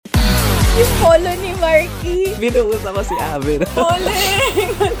Yung polo ni Marky. Binuus ako si Aven.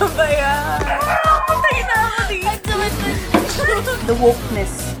 Uling! Ano ba yan? Patay na ako dito. The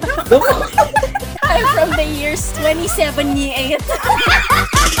wokeness. I'm from the years 2078.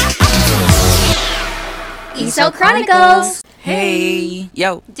 ESO Chronicles! Hey!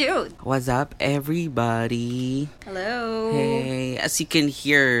 Yo! Dude! What's up, everybody? Hello! Hey! As you can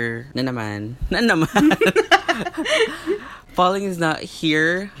hear, na naman. Pauling is not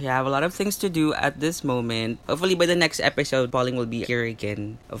here. We have a lot of things to do at this moment. Hopefully by the next episode, Pauling will be here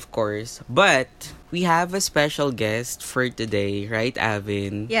again, of course. But we have a special guest for today, right,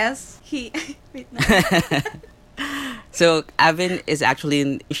 Avin? Yes, wait na. So, Avin is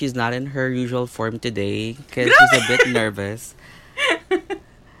actually, she's not in her usual form today because she's a bit nervous.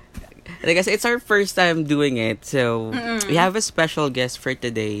 I guess it's our first time doing it, so we have a special guest for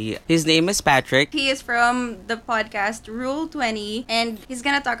today. His name is Patrick. He is from the podcast Rule 20, and he's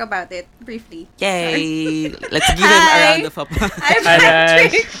gonna talk about it briefly. Yay! Let's give him a round of applause. I'm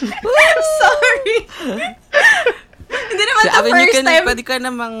Patrick! I'm sorry! Hindi naman So, to Avin, first time. pwede ka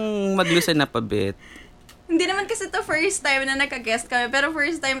namang mag-loosen up a bit. Hindi naman kasi to first time na nagka-guest kami, pero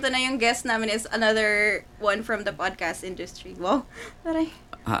first time to na yung guest namin is another one from the podcast industry. Wow. Taray.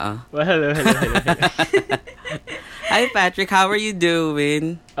 Well, hello. Hi, Patrick. How are you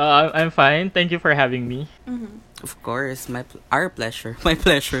doing? I'm fine. Thank you for having me. Mm-hmm. Of course, our pleasure. My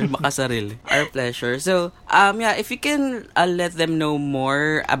pleasure, makasarili. Our pleasure. So, if you can let them know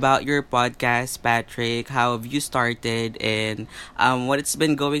more about your podcast, Patrick, how have you started, and what it's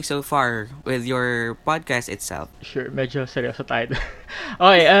been going so far with your podcast itself. Sure, medyo seryoso tayo.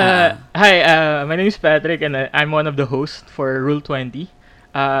 Okay, hi, my name is Patrick, and I'm one of the hosts for Rule 20.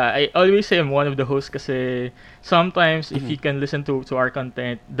 I always say I'm one of the hosts kasi sometimes if you can listen to our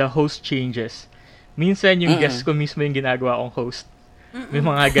content, the host changes. Minsan yung guest ko mismo yung ginagawa kong host. May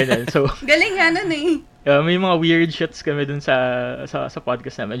mga ganun. So, galing nga nun eh. may mga weird shits kami dun sa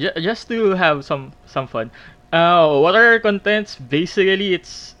podcast namin. Just to have some fun. What are our contents? Basically,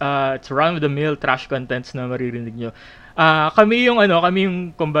 it's run-of-the-mill trash contents na maririnig nyo. Kami yung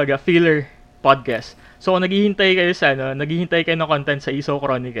kumbaga filler podcast. So kung naghihintay kayo ng content sa ESO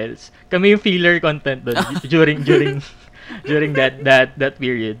Chronicles, kami yung filler content doon during that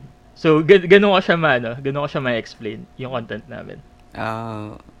period. So ganun ko siya ma-explain yung content namin.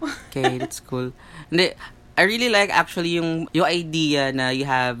 Okay, that's cool. Hindi, I really like actually yung idea na you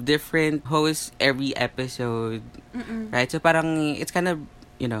have different hosts every episode. Right? So parang it's kind of,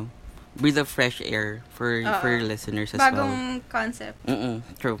 breathe of fresh air for your listeners as well. Bagong concept.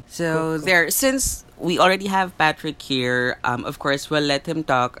 True. So since we already have Patrick here, of course we'll let him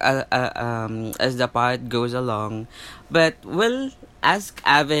talk as the pod goes along. But we'll ask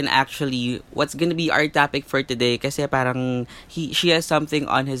Avin actually what's gonna be our topic for today kasi parang she has something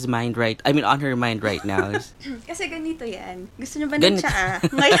on her mind right now. Kasi ganito yan. Gusto nyo ba ng tsaa?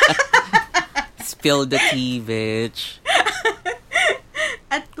 Spill the tea, bitch.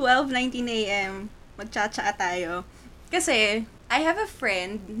 At 12:19 a.m., magtsatsaa tayo. Kasi, I have a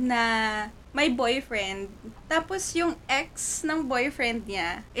friend na may boyfriend, tapos yung ex ng boyfriend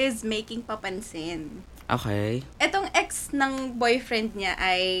niya is making papansin. Okay. Etong ex ng boyfriend niya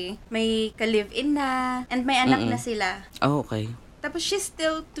ay may ka-live-in na, and may anak na sila. Oh, okay. Tapos she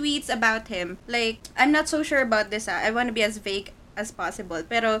still tweets about him. Like, I'm not so sure about this, I wanna be as vague as possible.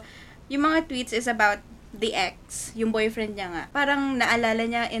 Pero, yung mga tweets is about the ex, yung boyfriend niya nga. Parang naalala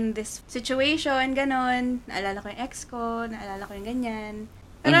niya in this situation, ganon. Naalala ko yung ex ko, naalala ko yung ganyan.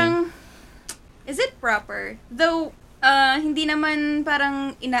 Parang, is it proper? Though, hindi naman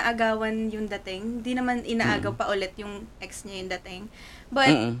parang inaagawan yung dating. Hindi naman inaagaw pa ulit yung ex niya yung dating.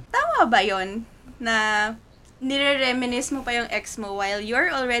 But, tama ba yon na nire-reminisce mo pa yung ex mo while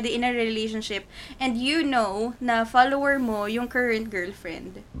you're already in a relationship and you know na follower mo yung current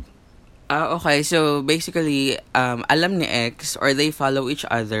girlfriend? Okay, so basically, alam ni ex or they follow each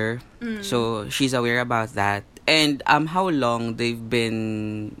other. So she's aware about that. And how long they've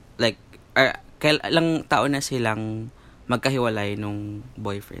been like kailang taon na silang magkahiwalay nung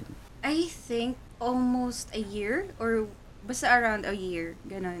boyfriend? I think almost a year or basta around a year,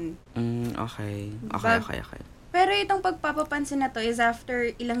 ganun. Okay. Pero itong pagpapapansin na to is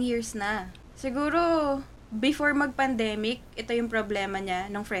after ilang years na. Siguro before mag-pandemic, ito yung problema niya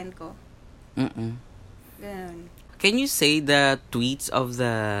ng friend ko. Ganun. Can you say the tweets of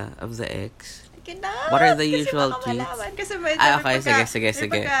the ex? Cannot, What are the kasi usual baka tweets? malaman. Kasi medyo Okay,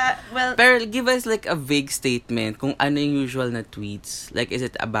 sige. Well, Pero give us like a vague statement kung ano yung usual na tweets. Like, is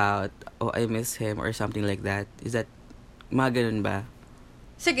it about, I miss him or something like that? Is that, mga ganun ba?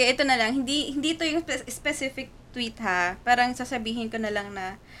 sige, ito na lang. Hindi to yung specific tweet ha, parang sasabihin ko na lang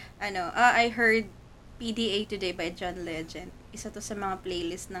na, I heard PDA Today by John Legend. Isa to sa mga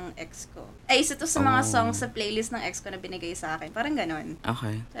playlist ng ex ko. Ay, isa to sa mga songs sa playlist ng ex ko na binigay sa akin. Parang ganon.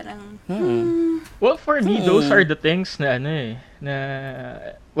 Okay. Parang, Well, for me, those are the things na na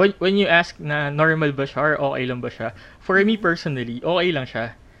when you ask na normal ba siya or okay lang ba siya, for me personally, okay lang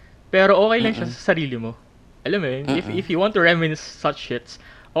siya. Pero okay lang siya sa sarili mo. Alam mo yun, if you want to reminisce such shits,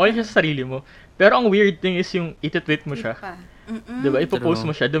 okay siya sa sarili mo. Pero ang weird thing is yung iti-tweet mo siya. pa. Diba? Ipopost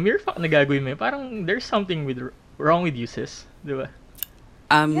True. mo siya. The mere fact na gagawin mo yun, parang there's something wrong with you, sis. Diba?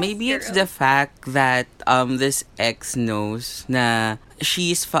 Maybe it's girl. the fact that this ex knows na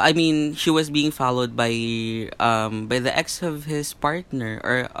she was being followed by the ex of his partner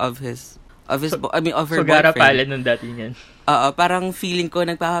or of her So boyfriend. gara palad ng datingan. Parang feeling ko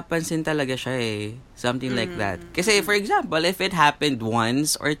nagpapapansin talaga siya eh. Something like that. Kasi for example, if it happened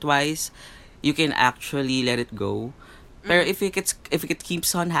once or twice, you can actually let it go. Pero if it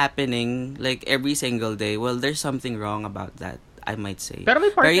keeps on happening like every single day, well, there's something wrong about that, I might say. Pero may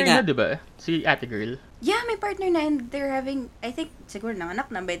partner yun nga, na, diba? Si ate girl. Yeah, may partner na and they're having, I think, siguro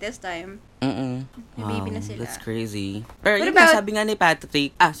nanganak na by this time. May baby na sila. That's crazy. Pero What yun nga, about- sabi nga ni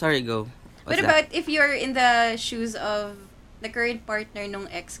Patrick, sorry, go. What What's about if you're in the shoes of the current partner nung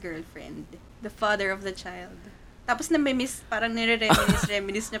ex-girlfriend? The father of the child. Tapos na-miss, parang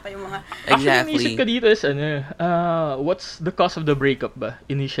reminisce niya pa yung mga... Actually, ang isip ko Exactly. dito is what's the cause of the breakup ba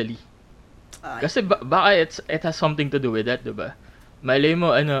initially? Kasi baka it has something to do with that, diba? Malay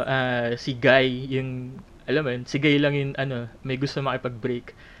mo, si Guy, alam mo yun, si Guy lang yung, may gusto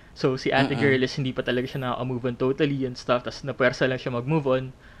makipag-break. So, si ate girl is hindi pa talaga siya nakaka-move on totally and stuff, tas napuwersa lang siya mag-move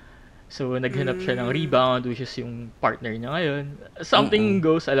on. So, naghanap siya ng rebound, which is yung partner niya ngayon. Something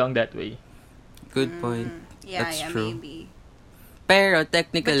goes along that way. Good point. Yeah, That's yeah, true. maybe. Pero But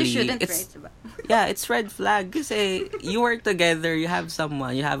technically, you shouldn't, it's right? Diba? yeah, it's red flag kasi you work together, you have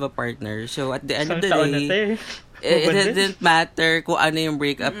someone, you have a partner. So at the end of Isang the taon na day, tayo. it Move on din. doesn't matter kung ano yung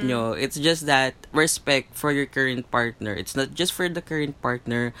breakup nyo. It's just that respect for your current partner. It's not just for the current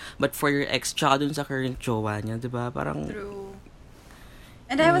partner, but for your ex tsaka dun sa current jowa niya, diba? Parang, True.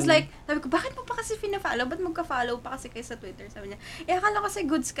 And I was like, sabi ko, bakit mo pa kasi fina-follow? Ba't magka-follow pa kasi kayo sa Twitter? Sabi niya, akala ko kasi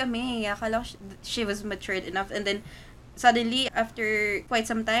goods kami. Akala ko she was matured enough. And then, suddenly, after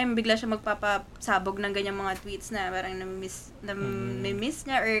quite some time, bigla siya magpapasabog ng ganyang mga tweets na parang nami-miss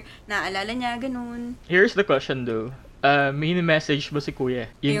niya or naaalala niya, ganun. Here's the question though. Mini-message ba si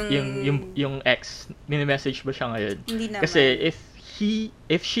kuya? Yung ex, mini-message ba siya ngayon? Hindi naman. Kasi if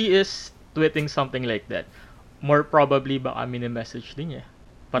she is tweeting something like that, more probably baka mini-message din niya.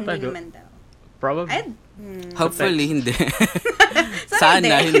 Hindi Patago. naman daw. Probably. hopefully hindi. Sana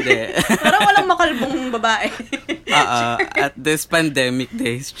Sana hindi. Parang walang makalbong babae. At this pandemic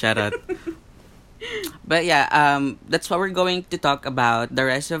days, charot. But yeah, that's what we're going to talk about the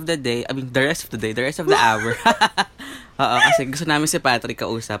rest of the day. I mean, the rest of the hour. Kasi gusto namin si Patrick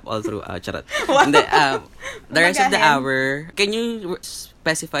kausap all throughout. Charot. Wow. Hindi, the rest of the Magahin. hour, can you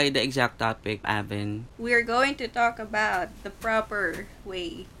specify the exact topic, Avin? We're going to talk about the proper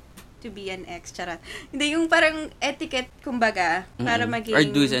way to be an ex. Charot. Hindi, yung parang etiquette, kumbaga, para maging... Or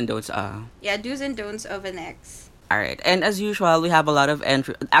do's and don'ts, Yeah, do's and don'ts of an ex. Alright, and as usual, we have a lot of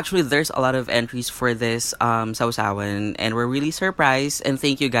actually, there's a lot of entries for this Sausawan, and we're really surprised, and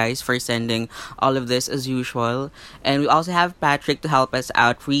thank you guys for sending all of this as usual. And we also have Patrick to help us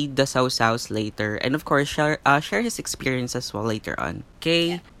out, read the Sausaws later, and of course, share his experience as well later on.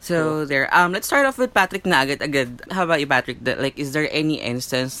 Okay, so there. Let's start off with Patrick na agad. How about you, Patrick? Is there any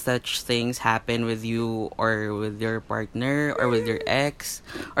instance such things happen with you or with your partner or with your ex,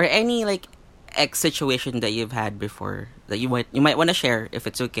 or any like ex situation that you've had before that you might want to share if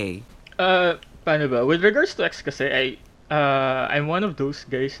it's okay? Paano ba? With regards to ex kasi, I'm one of those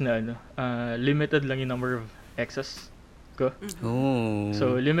guys na limited lang yung number of exes ko. Oh,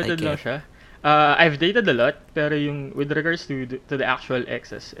 So, limited like lang it. siya. I've dated a lot, pero yung with regards to the actual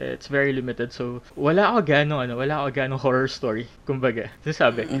exes, it's very limited. So, wala ako ganong horror story, kumbaga.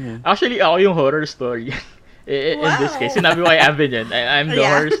 Sinasabi. Actually, ako yung horror story. In this case, sinabi ko kay Avin yan. I'm the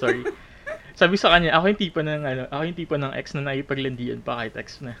Yeah. horror story. Sabi sa kanya, ako yung tipo ng ex na nakipaglandian pa kahit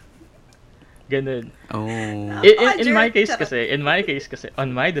ex na. Ganun. Oh. In my case kasi,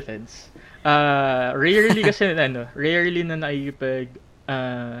 on my defense, rarely na nakikipag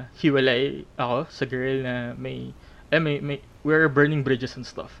hiwalay ako sa girl na may we're burning bridges and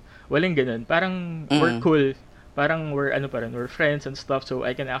stuff. Walang ganun. Parang we're cool. Parang we're friends and stuff, so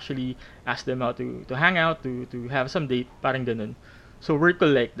I can actually ask them out to hang out, to have some date, parang ganun. So we're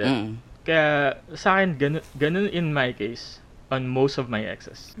cool like that. Kaya sa akin ganun in my case. on most of my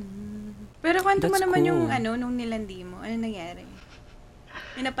exes. Pero kwento mo That's naman yung cool. nung nilandi mo. Ano nangyari?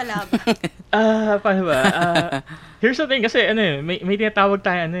 May napala ba? Paano ba? Here's the thing, kasi may tinatawag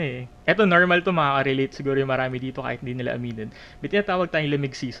tayo Eto normal to, makaka-relate siguro yung marami dito kahit hindi nila aminin. May tinatawag tayong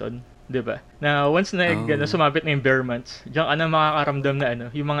lamig season, 'di ba? Na once na sumabit na yung bare months, diyan ka na makakaramdam na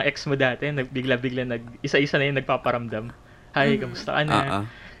yung mga ex mo dati, bigla-bigla isa-isa na yung nagpaparamdam. Hi, kamusta ka na?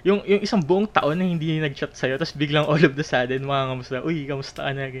 Yung isang buong taon na hindi nag-chat sa'yo, tapos biglang all of the sudden, mga kamusta, uy, kamusta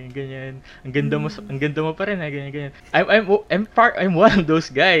ka na, ganyan. Ang ganda mo pa rin, ganyan. I'm one of those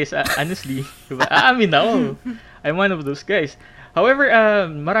guys, honestly. Diba? Aamin ako. I'm one of those guys. However,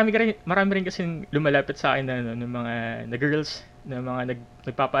 marami rin kasing lumalapit sa akin ng mga na girls, na mga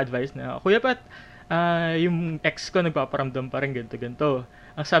nagpapa-advise na, Kuya Pat, yung ex ko nagpaparamdam pa rin ganito.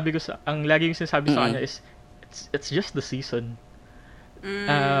 Ang lagi yung sinasabi sa kanya is, it's just the season.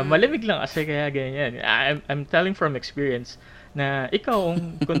 Malamig lang kasi kaya ganyan. I'm telling from experience na ikaw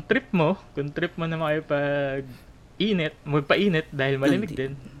kung trip mo na magpainit dahil malamig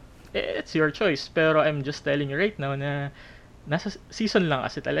din, it's your choice. Pero I'm just telling you right now na nasa season lang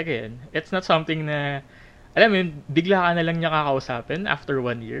kasi talaga yan. It's not something na, alam mo yun, bigla ka na lang niya kakausapin after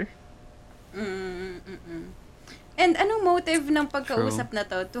 1 year. And anong motive ng pagkausap na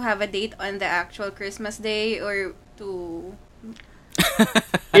to? To have a date on the actual Christmas day or to...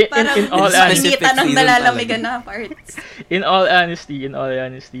 Parang in all honesty, initan ng nalalamigan na parts. In all honesty,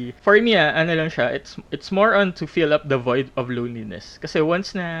 for me, ano lang siya, it's more on to fill up the void of loneliness. Kasi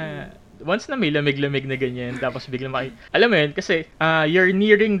once na may lamig-lamig na ganyan, tapos biglang alam mo yun, kasi you're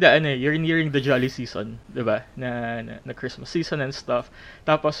nearing the jolly season, 'di ba? Na Christmas season and stuff.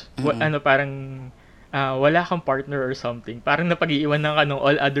 Tapos parang wala kang partner or something. Parang napag-iiwanan ka ng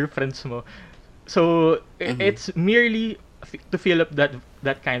all other friends mo. So it's merely to fill up that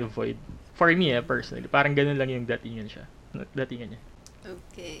kind of void. For me, personally, parang ganun lang yung datingan niya.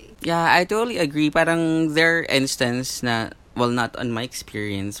 Okay. Yeah, I totally agree. Parang there are instances na, well, not on my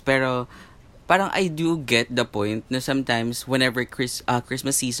experience, pero parang I do get the point na sometimes whenever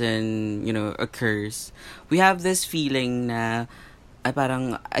Christmas season, occurs, we have this feeling na ay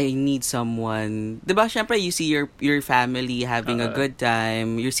parang I need someone. 'Di ba? Syempre you see your family having a good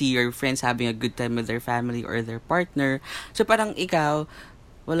time, you see your friends having a good time with their family or their partner. So parang ikaw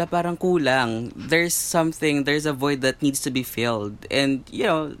wala, parang kulang. There's a void that needs to be filled. And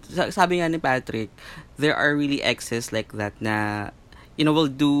sabi nga ni Patrick, there are really exes like that na will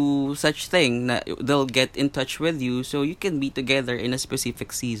do such thing na they'll get in touch with you so you can be together in a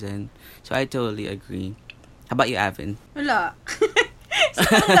specific season. So I totally agree. How about you, Avin? Wala. So,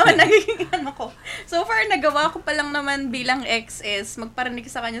 naman nagiging ko. So far, nagawa ko pa lang naman bilang ex is magparinig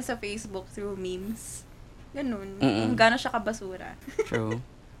sa kanya sa Facebook through memes. Ganun. Kung gano'n siya kabasura. True.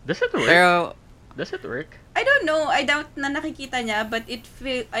 Does it work? Pero, does it work? I don't know. I doubt na nakikita niya, but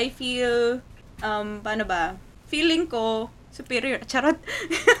I feel, paano ba? Feeling ko, superior. Charot.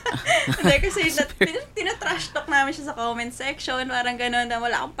 Hindi, kasi tinatrash talk namin siya sa comment section. Parang gano'n na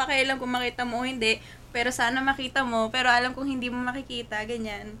wala akong pakialam kung makita mo o hindi. Pero sana makita mo. Pero alam kong hindi mo makikita.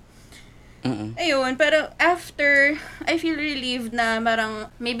 Ganyan. Ayun. Pero after, I feel relieved na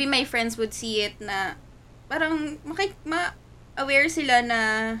parang maybe my friends would see it na parang ma-aware sila na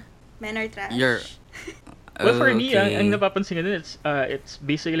men are trash. Well, for me, Okay. ang napapansin ko dun, it's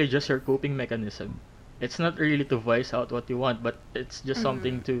basically just your coping mechanism. It's not really to voice out what you want, but it's just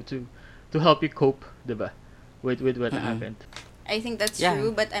something to help you cope, diba? With what happened. I think that's Yeah.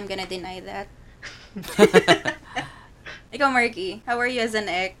 true, but I'm gonna deny that. Ikaw, Marky, how are you as an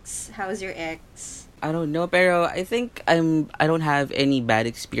ex? How's your ex? I don't know, pero I think I don't have any bad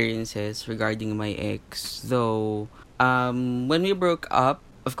experiences regarding my ex. Though, when we broke up,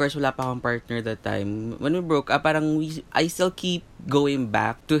 of course, wala pa akong partner that time. When we broke up, parang I still keep going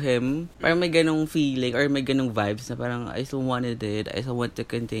back to him. Parang may ganong feeling or may ganong vibes na parang I still wanted it. I still want to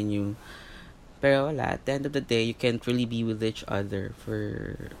continue. Pero wala, at the end of the day, you can't really be with each other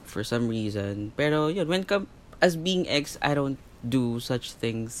for some reason. Pero yun, as being ex, I don't do such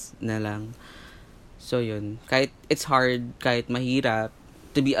things na lang. So yun, kahit it's hard, kahit mahirap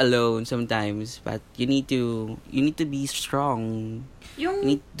to be alone sometimes, but you need to be strong. You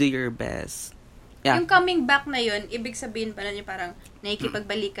need to do your best. Yeah. Yung coming back na yun, ibig sabihin pala niya parang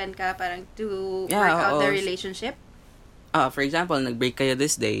nakikipagbalikan ka parang to Yeah, work out the oo. relationship? For example, nag-break kayo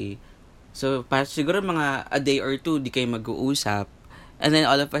this day. So, siguro mga a day or two, di kayo mag-uusap. And then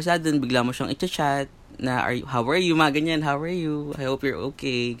all of a sudden, bigla mo siyang i-chat na, how are you? Mga ganyan, how are you? I hope you're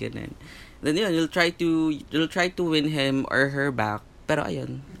okay. Ganun. Then yun, you'll try to win him or her back. Pero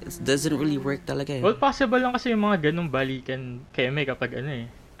ayun, it doesn't really work talaga. Well, possible lang kasi yung mga ganong balikan keme kapag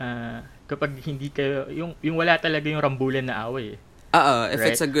kapag hindi kayo, yung wala talaga yung rambulan na away. If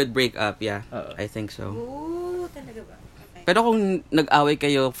Right. it's a good breakup, yeah. Oo. I think so. Ooh, talaga ba? Okay. Pero kung nag-away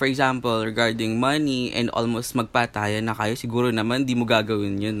kayo, for example, regarding money and almost magpatayan na kayo, siguro naman di mo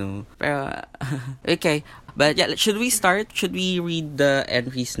gagawin yun, no? Pero, okay. But yeah, should we start? Should we read the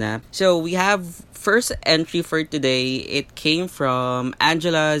entries na? So, we have first entry for today. It came from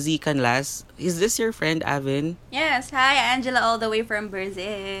Angela Z. Canlas. Is this your friend, Avin? Yes, hi Angela all the way from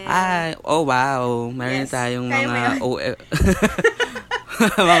Brazil. Oh wow. Meron Yes. tayong Kaya mo mga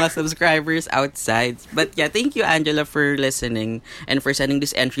mga subscribers outside. But yeah, thank you Angela for listening and for sending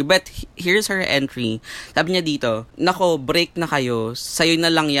this entry. But here's her entry. Sabi niya dito, nako, break na kayo. Sa'yo na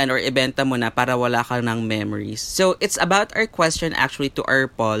lang yan or ibenta mo na para wala ka ng memories. So it's about our question actually to our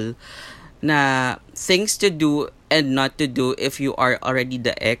poll na things to do and not to do if you are already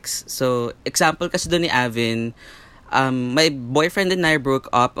the ex. So example kasi doon ni Avin, my boyfriend and I broke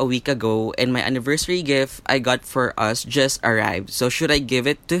up a week ago and my anniversary gift I got for us just arrived. So should I give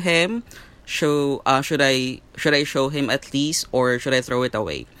it to him? Should I show him at least or should I throw it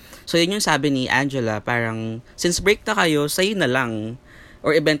away? So yun yung sabi ni Angela, parang since break na kayo, sa'yo na lang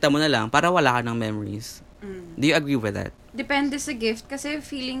or ibenta mo na lang para wala ka ng memories. Do you agree with that? Depende sa gift. Kasi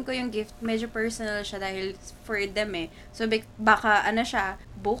feeling ko yung gift, medyo personal siya dahil for them eh. So, baka ano siya,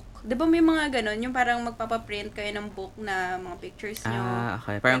 book. Di ba may mga ganon? Yung parang magpapaprint kayo ng book na mga pictures nyo.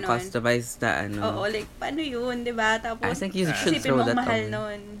 Okay. Parang Ganon. customized na ano. Oo, like, paano yun, di ba? Tapos, I think you should isipin throw mong that mahal away.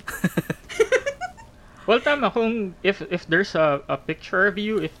 nun. Well, tama. Kung if there's a picture of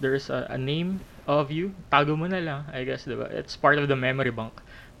you, if there's a name of you, tago mo na lang, I guess, diba? It's part of the memory bank.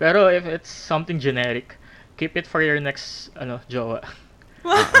 Pero if it's something generic, keep it for your next, jowa.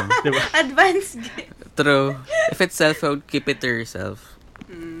 Diba? Advanced gift. True. If it's cell phone, keep it to yourself.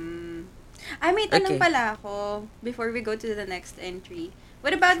 Ay, may tanong Okay. pala ako before we go to the next entry.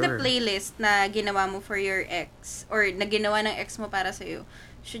 What about the Sure. playlist na ginawa mo for your ex? Or na ginawa ng ex mo para sa'yo?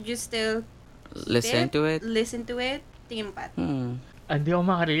 Should you still Listen to it. Listen to it? Tingin mo, Pat. Hindi ako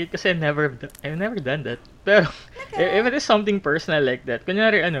makarelate kasi I've never done that. Pero, if it is something personal like that,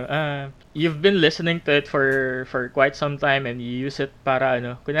 kunyari, you've been listening to it for quite some time and you use it para,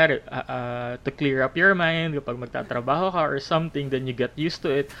 kunyari, to clear up your mind kapag magtatrabaho ka or something, then you get used to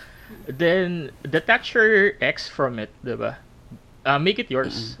it, then detach your ex from it, diba? Make it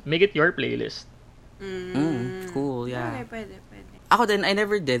yours. Make it your playlist. Cool, yeah. Okay, pwede. Ako din, I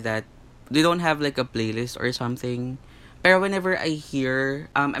never did that. They don't have like a playlist or something. Pero whenever I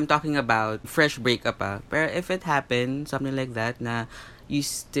hear, I'm talking about fresh breakup Pero if it happened, something like that, na you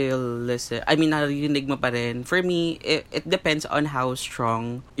still listen, I mean, narinig mo pa rin. For me, it depends on how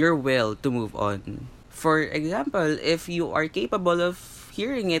strong your will to move on. For example, if you are capable of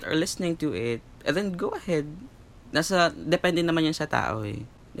hearing it or listening to it, then go ahead. Depende naman yan sa tao eh.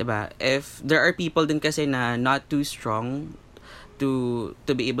 'Di ba? If there are people din kasi na not too strong to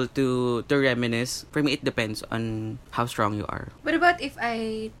be able to reminisce, for me it depends on how strong you are. What about if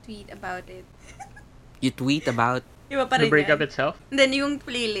I tweet about it? You tweet about Iba pa The rin breakup yan. itself? And then yung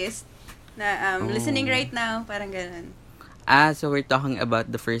playlist na listening right now, parang ganun. so we're talking about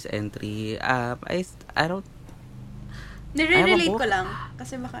the first entry. I don't Nire-relate Ewan ko. ko lang.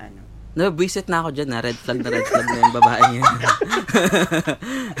 Kasi baka visit na ako dyan na red flag na yung babae niya.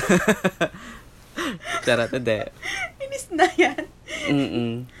 Charot, hindi. Inis na yan.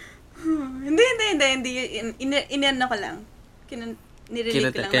 Mm-mm. Hindi. Inano ko lang.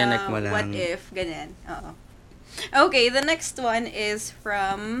 Nirelate ko lang Kinect na mo lang. what if, ganyan. Oo. Okay, the next one is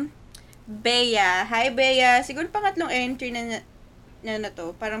from Bea. Hi, Bea. Siguro pangatlong entry niya na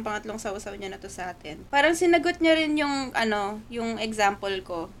to. Parang pangatlong sausaw niya na to sa atin. Parang sinagot niya rin yung, yung example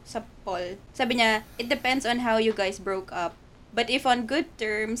ko sa poll. Sabi niya, it depends on how you guys broke up. But if on good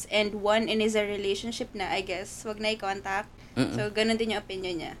terms and one in is a relationship na, I guess, wag na i-contact. So, ganun din yung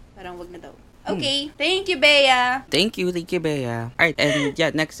opinion niya. Parang wag na daw. Okay. Thank you, Bea. Thank you, Bea. Alright, and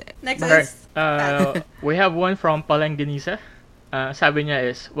yeah, next. Next Alright. is... We have one from Palanganisa. Sabi niya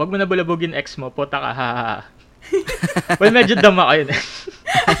is, wag mo na bulabugin ex mo, puta ka, ha. Well, medyo dama ko yun eh.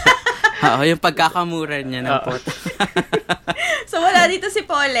 Oo, yung pagkakamura niya ng pot. So, wala dito si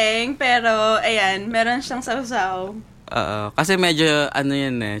Poleng, pero, ayan, meron siyang sausaw. Kasi medyo,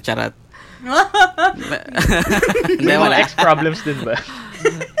 yan charat. Hindi, May wala. mga ex problems din ba?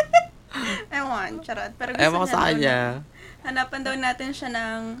 Ewan, charot. Pero gusto Ewan ko niya sa daw kanya. hanapan daw natin siya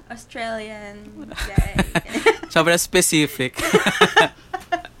ng Australian guy. Sobrang specific.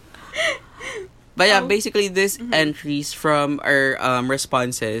 But yeah, basically these entries from our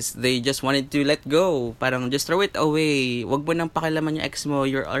responses, they just wanted to let go. Parang just throw it away. Wag mo nang pakialaman yung ex mo,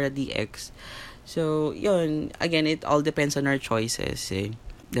 you're already ex. So, yun, again, it all depends on our choices eh.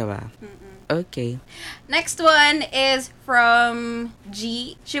 Diba? Okay. Next one is from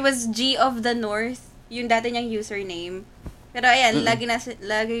G. She was G of the North. Yung dati niyang username. Pero ayan, lagi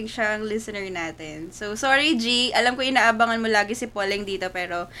siyang listener natin. So, sorry G. Alam ko inaabangan mo lagi si Poleng dito,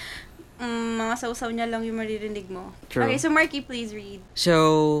 pero mga sausaw niya lang yung maririnig mo. True. Okay, so Marky, please read.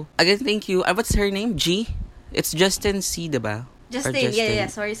 So, again, thank you. What's her name? G? It's Justin C, diba? Justin, Or yeah.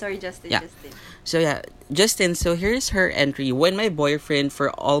 Sorry, Justin. Yeah. Justin. So yeah, Justin, so here's her entry. When my boyfriend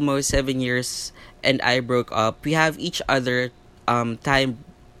for almost 7 years and I broke up, we have each other time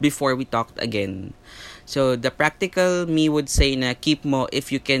before we talked again. So the practical me would say na keep mo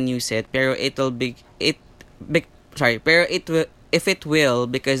if you can use it, pero if it will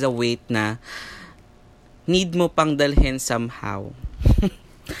because the weight na need mo pang dalhin somehow.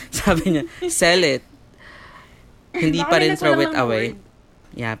 Sabi niya, sell it. Hindi Baka pa may rin throw nagkulang it ng away. word.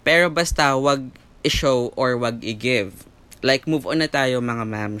 Yeah, pero basta wag i-show or wag i-give. Like, move on na tayo mga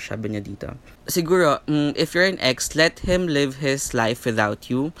ma'am, sabi niya dito. Siguro, if you're an ex, let him live his life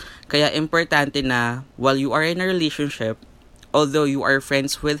without you. Kaya importante na, while you are in a relationship, although you are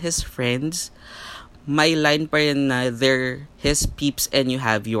friends with his friends, may line pa rin na they're his peeps and you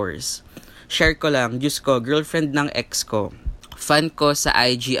have yours. Share ko lang, Diyos ko, girlfriend ng ex ko. Fan ko sa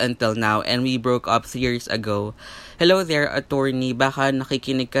IG until now and we broke up 3 years ago. Hello there, attorney. Baka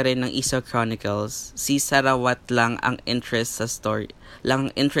nakikinig ka rin ng Isa Chronicles. Si Sarawat lang ang interesting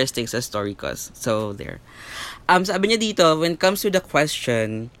sa story ko. So, there. Sabi niya dito, when it comes to the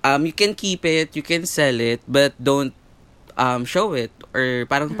question, you can keep it, you can sell it, but don't show it. Or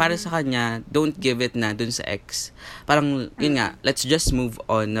parang para sa kanya, don't give it na dun sa ex. Parang, yun nga, let's just move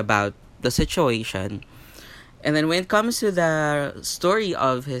on about the situation. And then when it comes to the story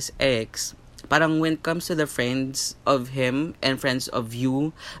of his ex, parang when it comes to the friends of him and friends of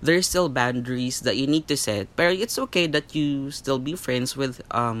you, there's still boundaries that you need to set. Pero it's okay that you still be friends with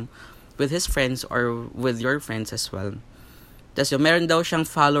his friends or with your friends as well. Tapos yung meron daw siyang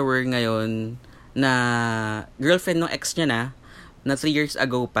follower ngayon na girlfriend ng ex niya na 3 years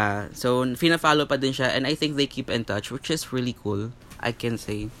ago pa. So, fina-follow pa din siya and I think they keep in touch, which is really cool, I can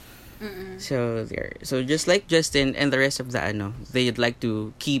say. So there. So just like Justin and the rest of the they'd like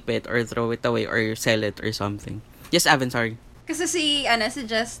to keep it or throw it away or sell it or something. Yes, Avan, sorry. Kasi si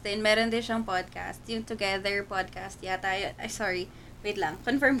Justin, meron din siyang podcast. Yung Together podcast yata. Ay, sorry. Wait lang.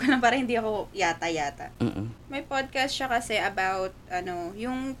 Confirm ko lang para hindi ako yata. May podcast siya kasi about,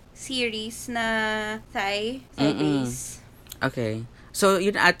 yung series na Thai base. Okay. So,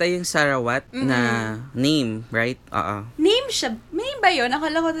 yun ata yung Sarawat na name, right? Name siya. Name ba yun?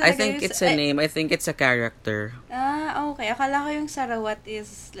 Akala ko talaga I think it's a name. I think it's a character. Okay. Akala ko yung Sarawat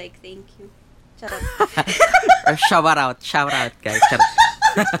is like, thank you. Charot. Or shout out. Shout out, guys. Charot.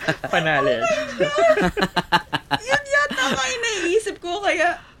 Panalo. Yun yata ako naiisip ko.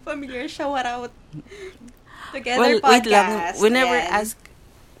 Kaya familiar, shout out. Together Well, podcast. wait lang. We never Ayan. ask...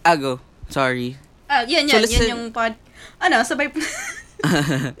 Go. Sorry. Yun. So, Yun listen- yung sabay...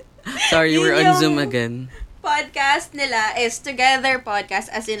 Sorry, we're Yun on Zoom yung again. podcast nila is Together Podcast,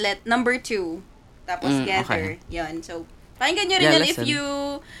 as in number 2. Tapos Together. Okay. Yun. So, pakinggan nyo rin Yeah, yun if listen. you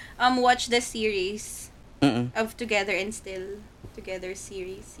watch the series Mm-mm. of Together and Still Together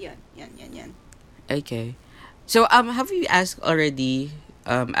series. Yan. Okay. So, have you asked already,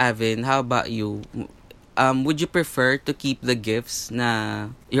 Avin, how about you? Would you prefer to keep the gifts na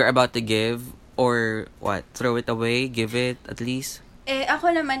you're about to give? Or what? Throw it away? Give it at least?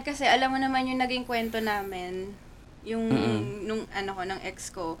 Ako naman kasi alam mo naman yung naging kwento namin. Yung nung ng ex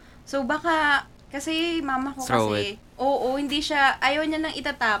ko. So, baka kasi mama ko Throw kasi, hindi siya, ayaw niya nang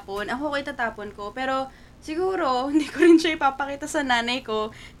itatapon. Ako ko itatapon ko. Pero, siguro, hindi ko rin siya ipapakita sa nanay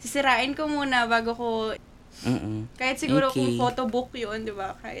ko. Sisirain ko muna bago ko, kahit siguro kung Okay. photobook yun, di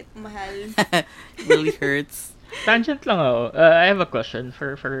ba? Kahit mahal. Really hurts. Tangent lang ako. I have a question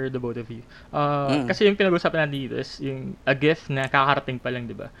for the both of you. Kasi yung pinag-usapan natin dito is yung a gift na kakarating pa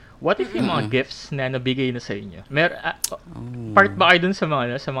lang, di ba? What if yung mga gifts na nabigay na sa inyo? Part ba kayo dun sa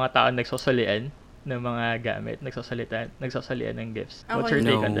mga tao nagsosolian ng mga gamit, nagsosolian ng gifts? Ako What's your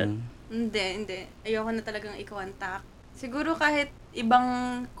take on that? Hindi. Ayoko na talagang i-contact. Siguro kahit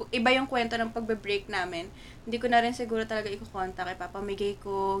iba yung kwento ng pagbe-break namin, hindi ko na rin siguro talaga i-contact. Ipapamigay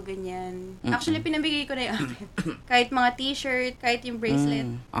ko, ganyan. Actually, pinamigay ko na yung akin. Kahit mga t-shirt, kahit yung bracelet.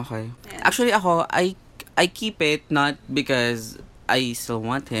 Okay. Ayan. Actually, ako, I keep it not because I still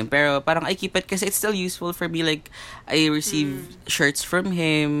want him, pero parang I keep it kasi it's still useful for me. Like, I receive shirts from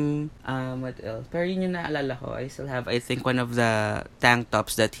him. What else? Pero yun yung naalala ko. I still have, I think, one of the tank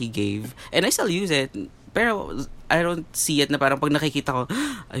tops that he gave. And I still use it. Pero, I don't see it na parang pag nakikita ko,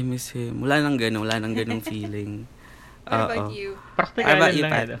 I miss him. Wala nang ganong feeling. What about Oo. you? Practical How about you,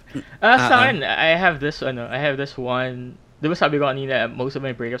 lang Pat? ano. Sa akin, I have this one. Di ba sabi ko kanina, most of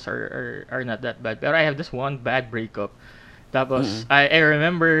my breakups are not that bad. Pero I have this one bad breakup. Tapos, I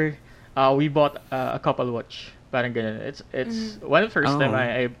remember, we bought a couple watch. Parang ganun. It's one of the first time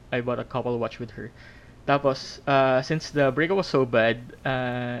Oh. I bought a couple watch with her. Tapos, since the breakup was so bad,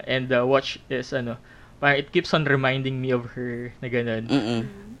 and the watch is, parang it keeps on reminding me of her na ganun, Mm-mm.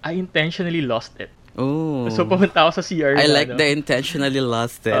 I intentionally lost it. Oh. So, pumunta ako sa CR I na, like the intentionally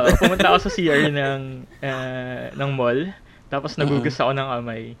lost it. pumunta ako sa CR ng mall. Tapos nagugas ako ng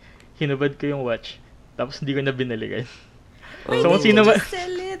kamay. Hinubad ko yung watch. Tapos hindi ko na binalikan. So, kung sino man, Just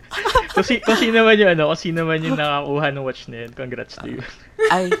sell it. kung sino man yung nakakuha ng watch na yun, congrats to you.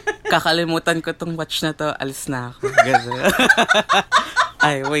 Ay, kakalimutan ko tong watch na to. Alis na ako. Ganun.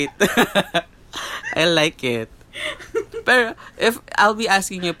 Ay, wait. I like it. Pero, if I'll be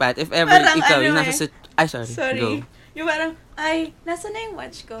asking you, Pat, if ever Parang ikaw, ano yung nasa... Ay, sorry. Sorry. Go. Yung parang, ay, nasa na yung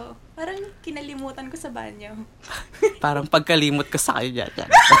watch ko? Parang kinalimutan ko sa banyo. Parang pagkalimot ko sa kanya.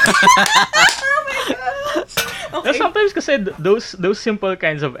 Okay. Sometimes kasi those simple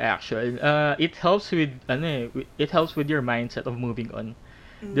kinds of action, it helps with your mindset of moving on.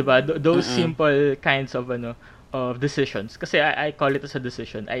 'Di ba? Those simple kinds of of decisions. Kasi I call it as a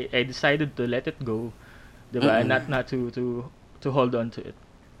decision. I decided to let it go. 'Di ba? Not to hold on to it.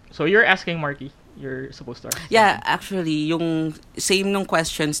 So you're asking Marky, you're supposed to ask. Yeah, actually, yung same nung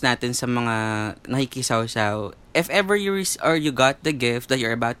questions natin sa mga nakikisaw-saw. If ever you got the gift that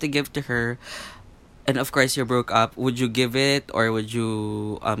you're about to give to her, and of course you broke up, would you give it or would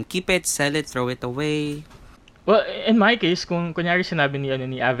you keep it, sell it, throw it away? Well, in my case, kung kunyari sinabi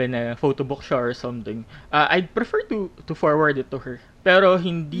ni Aven na photobook siya or something, I'd prefer to forward it to her. Pero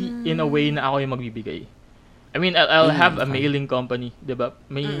hindi in a way na ako yung magbibigay. I mean, I'll have a mailing company, 'di ba?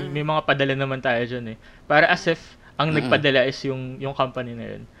 May mga padala naman tayo diyan eh. Para as if ang nagpadala is yung company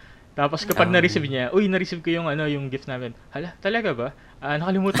na 'yun. Tapos kapag na-receive niya, na-receive ko yung gift namin. Hala, talaga ba?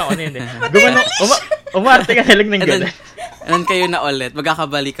 Nakalimutan ko na yun eh. Umarte ka na lang ng gano'n. And then kayo na ulit,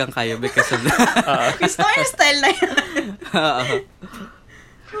 magkakabalikan kayo because of that. Gusto ko yung style na yun.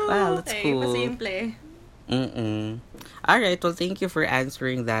 Wow, that's Okay, cool. pasimple. Alright, well, thank you for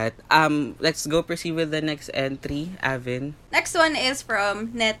answering that. Let's go proceed with the next entry, Avin. Next one is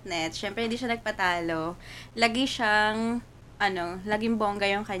from NetNet. Siyempre, hindi siya nagpatalo. Lagi siyang, laging bongga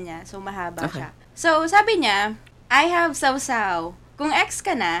yung kanya. So, mahaba Okay. siya. So, sabi niya, I have saw-saw. Kung ex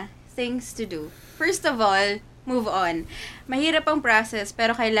ka na, things to do. First of all, move on. Mahirap ang process,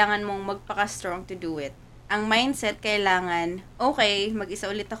 pero kailangan mong magpaka-strong to do it. Ang mindset, kailangan, okay, mag-isa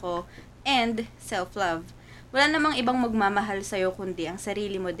ulit ako, and self-love. Wala namang ibang magmamahal sa'yo kundi ang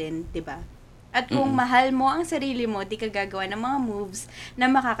sarili mo din, di ba? At kung mahal mo ang sarili mo, di ka gagawa ng mga moves na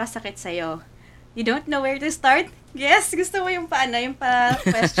makakasakit sa'yo. You don't know where to start? Yes, gusto mo yung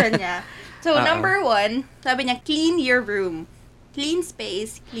question niya. So, number 1, sabi niya, clean your room. Clean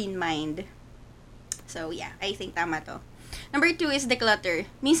space, clean mind. So, yeah, I think tama to. Number 2 is declutter.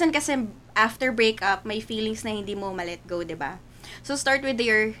 Minsan kasi after breakup, may feelings na hindi mo ma-let go, di ba? So, start with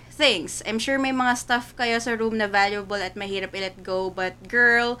your things. I'm sure may mga stuff kayo sa room na valuable at mahirap i-let go, but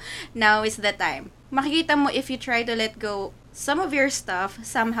girl, now is the time. Makikita mo if you try to let go some of your stuff,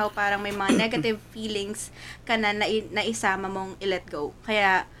 somehow parang may mga negative feelings ka na naisama mong i-let go.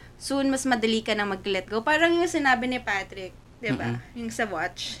 Kaya, soon mas madali ka na mag-let go. Parang yung sinabi ni Patrick, diba? Yung sa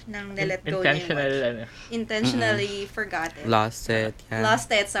watch, nang na-let go niya yung watch. Intentionally forgotten. Lost it, yeah. Lost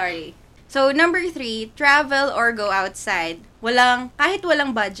it, sorry. So, number 3, travel or go outside. Kahit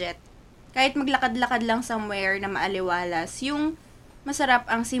walang budget, kahit maglakad-lakad lang somewhere na maaliwalas, yung masarap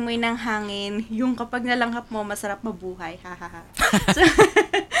ang simoy ng hangin, yung kapag nalanghap mo, masarap mabuhay, hahaha. So,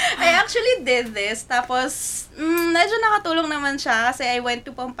 I actually did this, tapos, medyo nakatulong naman siya, kasi I went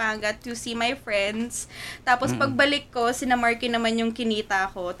to Pampanga to see my friends, tapos pagbalik ko, sinamarky naman yung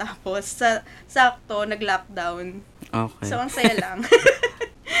kinita ko, tapos, sakto, nag-lockdown. Okay. So, ang saya lang.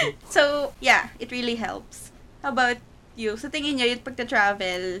 So, yeah, it really helps. How about you? So, tingin nyo, yung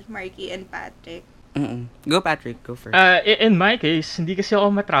pagta-travel, Marky and Patrick? Go, Patrick. Go first. In my case, hindi kasi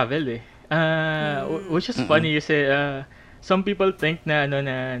ako ma-travel eh. Which is funny kasi some people think na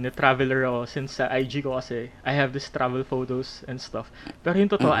traveler ako since sa IG ko kasi I have this travel photos and stuff. Pero yung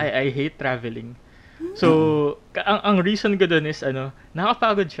totoo, I hate traveling. So, ang reason ko dun is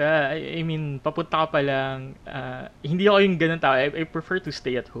nakapagod siya. I mean, papunta ka pa lang. Hindi ako yung ganun tao. I prefer to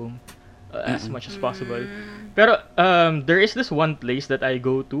stay at home as much as possible. Pero there is this one place that I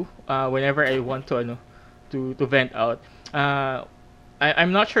go to whenever I want to vent out. I'm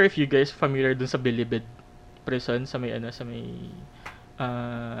not sure if you guys familiar dun sa Bilibid prison sa may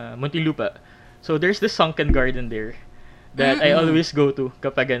Muntinlupa. So there's this sunken garden there. that I always go to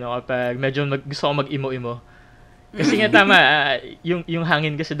kapag medyo gusto ko mag-imo-imo. Kasi nga tama, yung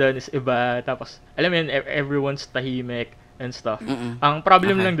hangin kasi doon is iba, tapos alam mo yun, everyone's tahimik and stuff. Ang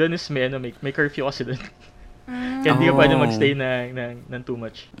problem lang doon is may curfew kasi doon. Kaya hindi ka pwede magstay ng too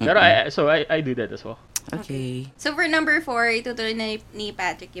much. Pero I do that as well. Okay. So for number 4, itutuloy na ni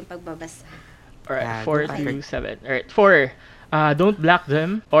Patrick yung pagbabasa. Alright, Yeah, 4 Patrick. to 7. Alright, 4. Don't block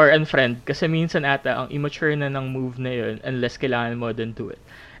them or unfriend kasi minsan ata ang immature na ng move na yun unless kailangan mo din do it.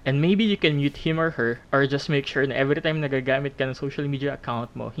 And maybe you can mute him or her or just make sure na every time nagagamit ka ng social media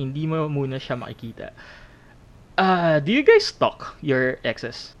account mo, hindi mo muna siya makikita. Do you guys stalk your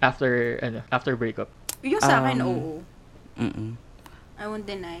exes after breakup? Yung sa akin, oo. Mm-mm. I won't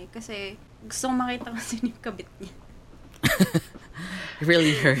deny. Kasi gusto kong makita kasi yung kabit niya. It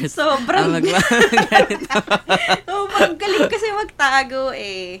really hurts. Sobrang. Ganito. Magaling kasi magtago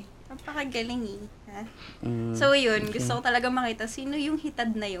eh. Napakagaling eh. Ha? Mm, So yun, gusto ko talaga makita sino yung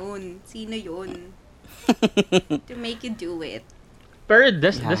hitad na yun. Sino yun. To make you do it. Pero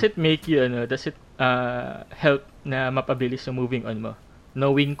does Yeah. it make you help na mapabilis yung moving on mo?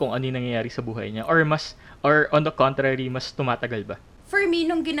 Knowing kung ano yung nangyayari sa buhay niya or on the contrary, mas tumatagal ba? For me,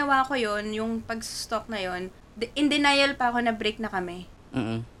 nung ginawa ko yon, yung pag-stalk na yon, in denial pa ako na break na kami.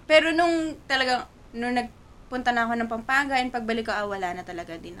 Mm-mm. Pero nung nagpunta na ako ng Pampanga, and pagbalik ko, wala na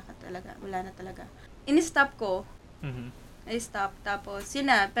talaga, wala na talaga. In-stop ko, I stop, tapos yun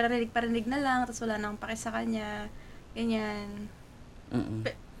na, parinig na lang, tapos wala na akong pake sa kanya, ganyan. Mm-mm.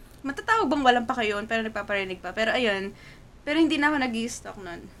 Matatawag bang walang pa kayo, pero nagpaparinig pa. Pero ayun, pero hindi na ako nag-i-stalk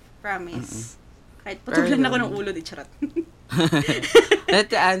nun. Promise. Kahit putulan Pero- ako ng ulo, di charot.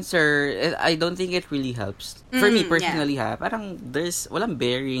 That answer, I don't think it really helps. For me Mm, personally, parang walang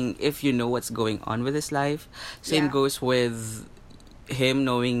bearing if you know what's going on with his life. Same Yeah. goes with him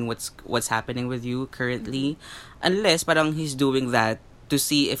knowing what's happening with you currently. Unless parang he's doing that to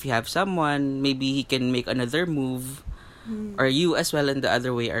see if you have someone, maybe he can make another move. Or you as well, and the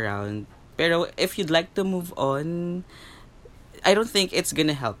other way around. Pero if you'd like to move on, I don't think it's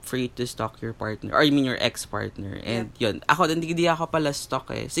gonna help for you to stalk your partner, or I mean your ex-partner. And yun, ako, hindi ako pala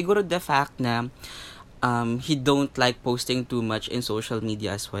stalk eh. Siguro the fact na he don't like posting too much in social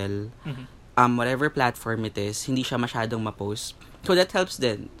media as well. Whatever platform it is, hindi siya masyadong ma-post. So that helps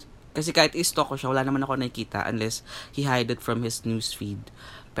din. Kasi kahit i-stalk ko siya, wala naman ako nakikita unless he hide it from his newsfeed.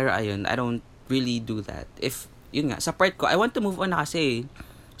 Pero ayun, I don't really do that. If, yun nga, sa part ko, I want to move on na kasi.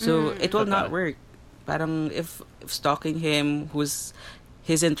 So, it will not work. Parang if stalking him, who's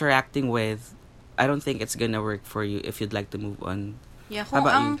he's interacting with, I don't think it's gonna work for you if you'd like to move on. Yeah, How kung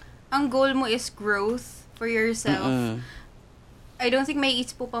about ang goal mo is growth for yourself, Mm-mm. I don't think may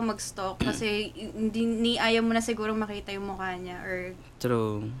isip po pa mag-stalk kasi ni ayaw mo na siguro makita yung mukha niya or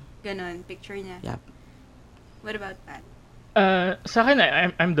True. ganon, picture niya. Yep. What about Pat? Sa akin,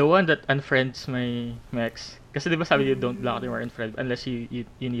 I'm the one that unfriends my ex. Kasi di ba sabi you don't block them or unfriend unless you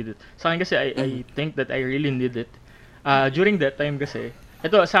need it. Sa akin kasi, I think that I really need it. During that time kasi,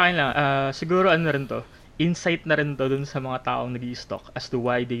 ito sa akin lang, siguro ano rin to, insight na rin to dun sa mga taong nag-i-stalk as to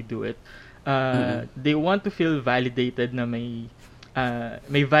why they do it. They want to feel validated na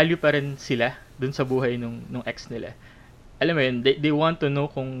may value pa rin sila dun sa buhay nung ex nila. Alam mo yun, they want to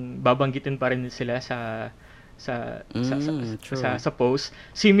know kung babanggitin pa rin sila sa True. post.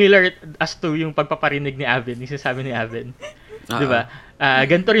 Similar as to yung pagpaparinig ni Aven, yung sinasabi ni Aven. Di ba?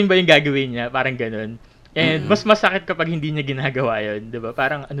 Ganito rin ba yung gagawin niya? Parang ganun. And mas masakit kapag hindi niya ginagawa yun. Di ba?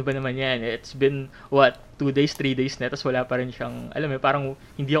 Parang ano ba naman yan? It's been, 2 days, 3 days na, tapos wala pa rin siyang, alam mo, parang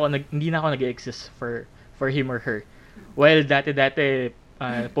hindi na ako nag-exist for him or her. While dati,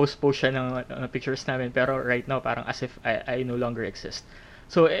 post siya ng pictures namin, pero right now, parang as if I no longer exist.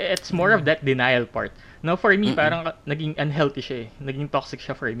 So, it's more of that denial part. Now, for me, parang naging unhealthy siya eh. Naging toxic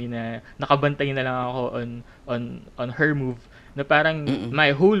siya for me na nakabantay na lang ako on her move na parang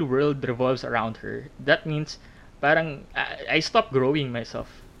my whole world revolves around her. That means, parang I stopped growing myself.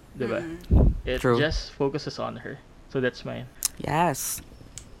 Diba? It True. just focuses on her. So, that's mine. Yes.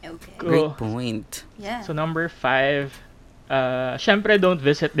 Okay. Cool. Great point. Yeah. So, number 5, syempre, don't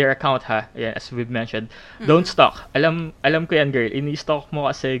visit their account ha. Yan, as we've mentioned. Don't stalk. Alam ko yan, girl. Ini-stalk mo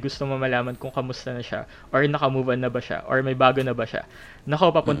kasi gusto mo malaman kung kamusta na siya or naka-move on na ba siya or may bago na ba siya.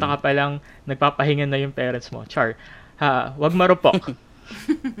 Nako, papunta ka pa lang, nagpapahinga na yung parents mo. Char. Wag marupok.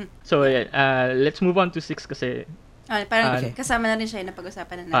 So, yan. Let's move on to 6 kasi Parang Okay. kasama na rin siya yung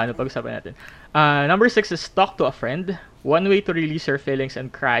napag-usapan na natin. napag-usapan natin. Number 6 is talk to a friend. One way to release your feelings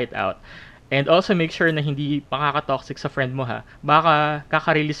and cry it out. And also make sure na hindi makaka-toxic sa friend mo ha. Baka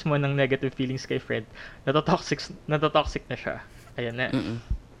kaka-release mo ng negative feelings kay friend. Natotoxic na siya. Ayan na.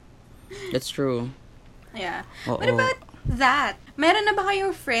 That's true. Yeah. Oo. What about that. Meron na ba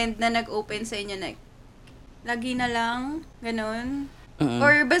kayong friend na nag-open sa inyo na lagi na lang, ganun? Mm-mm.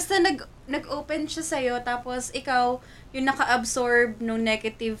 Or basta nag-open siya sa'yo, tapos ikaw yung naka-absorb ng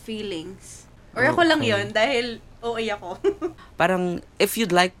negative feelings? Or ako lang Okay. yon dahil OA ako. Parang if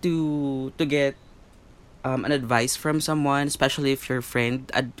you'd like to get an advice from someone, especially if your friend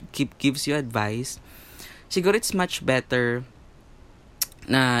gives you advice, siguro it's much better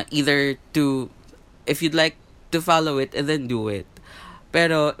na either if you'd like to follow it and then do it.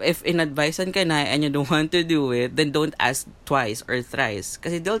 Pero if in-advisean ka na and you don't want to do it, then don't ask twice or thrice.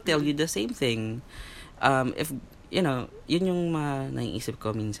 Kasi they'll tell you the same thing. If, you know, yun yung naiisip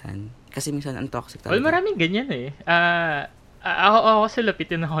ko minsan. Kasi minsan ang toxic talaga. Well, maraming ganyan eh. Ako kasi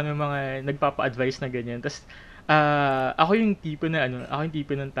lapitin ako ng mga nagpapa-advise na ganyan. Tapos, ako yung tipo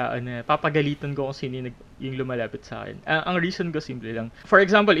ng tao na papagalitan ko kung sino yung lumalapit sa akin. Ang reason ko simple lang. For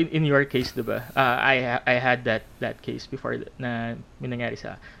example, in your case, diba? I had that case before na may nangyari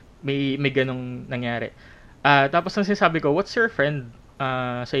may ganong nangyari. Tapos ang sinasabi ko, what's your friend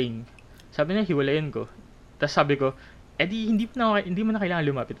saying? Sabi niya, hiwalayan ko. Tapos sabi ko, hindi mo na kailangan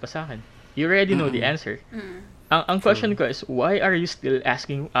lumapit pa sa akin. You already know the answer. Ang question ko is, why are you still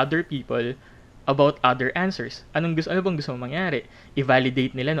asking other people about other answers? Ano bang gusto mong mangyari?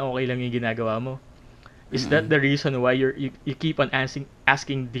 I-validate nila na okay lang yung ginagawa mo. Is that the reason why you keep on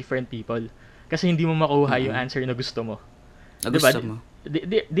asking different people? Kasi hindi mo makuha yung answer na gusto mo. Na Diba? gusto mo.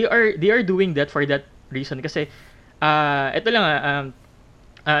 They are doing that for that reason. Kasi, ito lang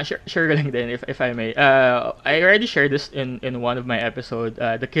share ko lang din if I may. I already shared this in one of my episode,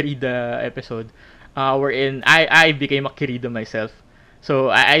 the Kirida episode, wherein I became a Kirida myself.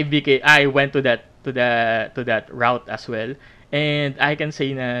 So I went to that route as well, and I can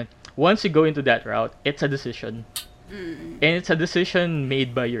say na once you go into that route, it's a decision, and it's a decision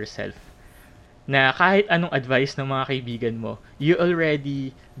made by yourself. Na kahit anong advice ng mga kaibigan mo, you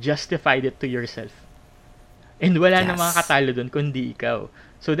already justified it to yourself. And wala na Yes. makakatalo doon kundi ikaw.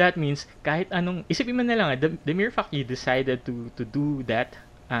 So that means kahit anong isipin mo na lang, the mere fact you decided to do that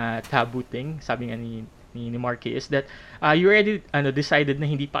taboo thing, sabi nga ni Marky, is that you already decided na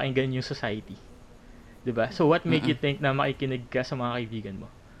hindi pakinggan yung society. 'Di ba? So what make you think na makikinig ka sa mga kaibigan mo?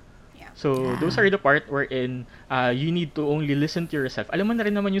 Yeah. So those are the part wherein you need to only listen to yourself. Alam mo na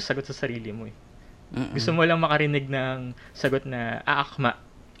rin naman yung sagot sa sarili mo eh. Gusto mo lang makarinig ng sagot na aakma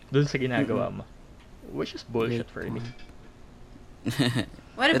doon sa ginagawa mo. Which is bullshit for me.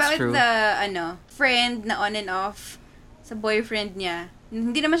 What That's about true. the friend na on and off sa boyfriend niya?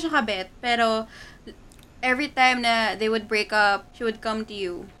 Hindi naman siya kabet, pero every time na they would break up, she would come to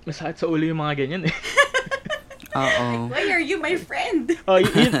you. Masakit sa ulo yung mga ganyan eh. Oo. Why are you my friend?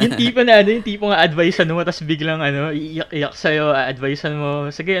 Yung tipo na yung tipo nga advice mo, tapos biglang iyak sa'yo, advicean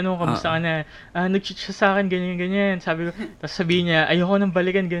mo, sige, kamusta ka na? Nag-cheat siya sa akin, ganyan. Sabi ko, tapos sabihin niya, ayoko nang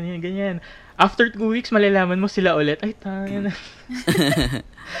balikan, ganyan. After 2 weeks, malalaman mo sila ulit. Ay, tayo na.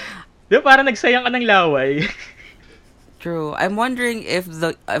 Diba, parang nagsayang ka ng laway. True. I'm wondering if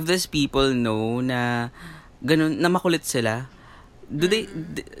these people know na ganun, na makulit sila.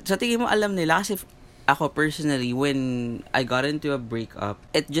 Sa tingin mo alam nila? Kasi ako personally, when I got into a breakup,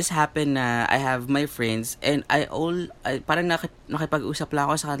 it just happened na I have my friends and parang nakipag-usap lang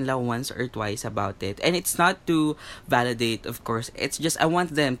ako sa kanila once or twice about it. And it's not to validate, of course. It's just I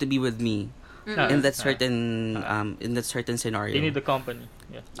want them to be with me in that certain scenario. You need the company.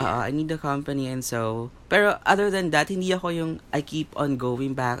 Yeah. I need the company and so. Pero other than that, hindi ako yung I keep on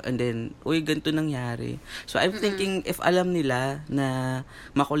going back and then, uy, ganito nangyari. So I'm thinking if alam nila na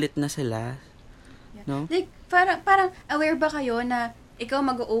makulit na sila, no? Like, parang aware ba kayo na ikaw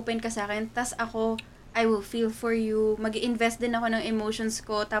mag-open ka sa akin, tas ako, I will feel for you, mag-invest din ako ng emotions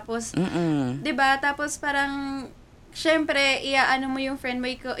ko, tapos, 'di ba? Tapos parang, syempre, iaano mo yung friend mo,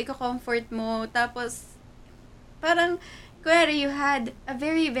 iko-comfort mo, tapos, parang, kuwari, you had a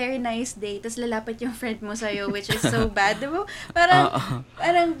very, very nice day, tapos lalapit yung friend mo sa'yo, which is so bad, di ba?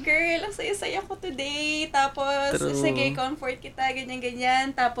 Parang, girl, ang saya-saya ko today, tapos, True. sige, comfort kita, ganyan-ganyan,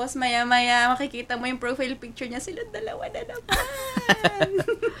 tapos, maya-maya, makikita mo yung profile picture niya, silang dalawa na naman.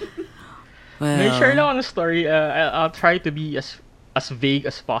 Well, May share lang ako ng story. I'll try to be as vague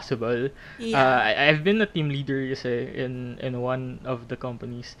as possible. Yeah. I've been a team leader kasi in one of the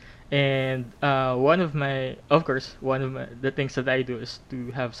companies, and one of the things that I do is to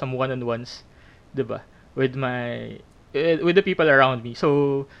have some one-on-ones, diba, with the people around me.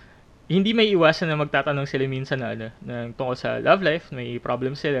 So hindi may iwasan na magtatanong sila minsan na tungkol sa love life, may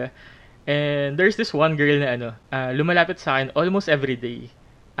problem sila. And there's this one girl na lumalapit sa akin almost every day,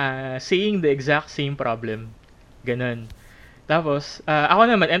 saying the exact same problem. Ganun. Tapos, ako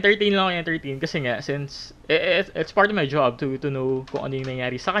naman, entertain lang ako entertain kasi nga, since it's part of my job to know kung ano yung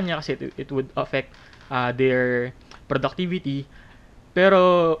nangyari sa kanya kasi it would affect their productivity.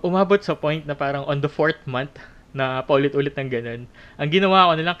 Pero, umabot sa point na parang on the 4th month na paulit-ulit ng ganun. Ang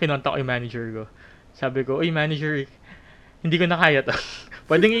ginawa ko nilang, kinontak ko yung manager ko. Sabi ko, "Uy, manager, hindi ko na kaya to."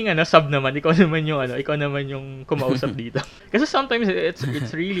 Pwedeng yung sub naman, ikaw naman yung kumausap dito. Kasi sometimes it's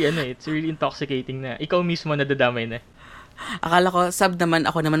really it's really intoxicating na ikaw mismo nadadamay na. Akala ko, sub naman,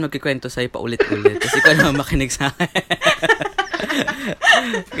 ako naman magkikwento sa'yo paulit-ulit. Kasi ikaw naman makinig sa akin.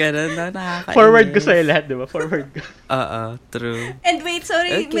 Ganun na, nakakainis. Forward ko sa'yo lahat, di ba? Forward ko. True. And wait,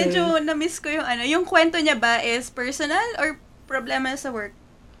 sorry, Okay. medyo na-miss ko yung kwento niya ba is personal or problema sa work?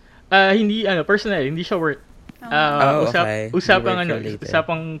 Hindi, personal, hindi siya work. okay. Usapang Work-related.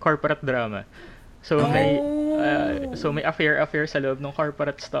 usapang corporate drama. So may affair sa loob ng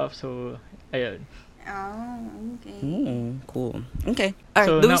corporate stuff. So ayun. Oh, okay. Cool. Okay. Alright,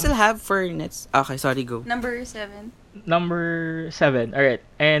 So, do we now- still have for next? Okay, sorry, go. Number 7. Number 7. Alright.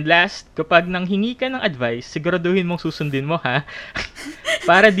 And last, kapag nanghingi ka ng advice, siguraduhin mong susundin mo, ha?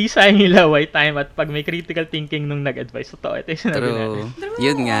 Para di sayang yung laway time at pag may critical thinking nung nag-advise. Totoo, ito yung sinabi natin. True.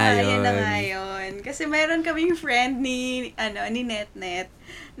 Yun nga yun. Yun na nga yun. Kasi meron kaming friend ni Netnet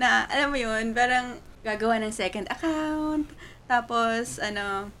na, alam mo yun, parang gagawa ng second account. Tapos,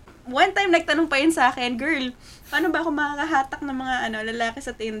 one time nagtanong pa yun sa akin, "Girl, paano ba ako makakahatak ng mga lalaki sa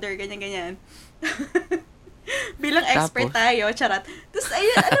Tinder?" Ganyan-ganyan. Bilang expert Tapos? tayo, charot. Tapos,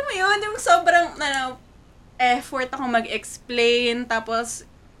 ayun, alam mo yun, yung sobrang, effort akong mag-explain. Tapos,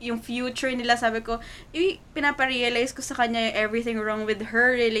 yung future nila, sabi ko, pinaparealize ko sa kanya yung everything wrong with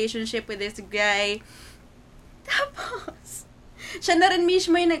her relationship with this guy. Tapos, siya na rin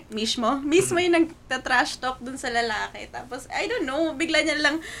mismo yung nagta-trash talk dun sa lalaki. Tapos, I don't know, bigla na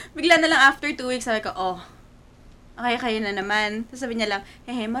lang after 2 weeks, sabi ko, okay, kayo na naman. Tapos sabi niya lang,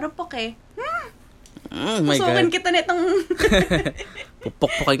 marupok eh. Oh my Pusukan God. kita nitong,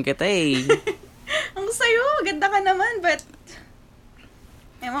 Pupukpukin kita eh. ang sayo, ganda ka naman, but,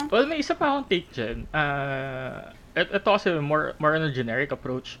 ewan. Well, may isa pa akong take dyan. Ito kasi more on a generic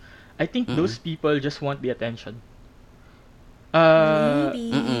approach. I think those people just want the attention.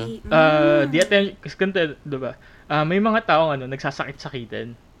 Maybe. The attention, kasi ganito, diba? May mga taong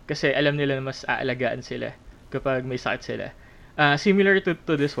nagsasakit-sakitin kasi alam nila na mas aalagaan sila kapag may sakit sila. Similar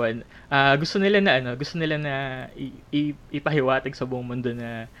to this one, gusto nila na ipahiwatig sa buong mundo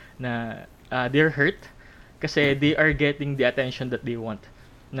na they're hurt kasi they are getting the attention that they want.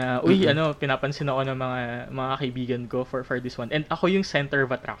 Na pinapansin ako ng mga kaibigan ko for this one, and ako yung center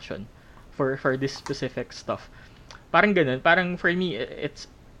of attraction for this specific stuff. Parang ganun, parang for me it's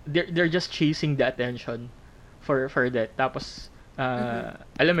they're just chasing the attention for that. Tapos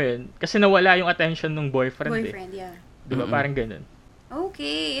alam mo yun, kasi nawala yung attention ng boyfriend. Yeah. Diba? Parang ganun.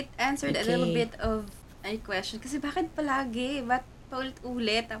 Okay, it answered a little bit of a question. Kasi bakit palagi? Ba't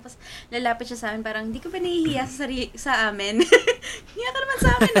paulit-ulit? Tapos lalapit siya sa amin, parang hindi ko ba nahihiya sa amin? Hiya ka naman sa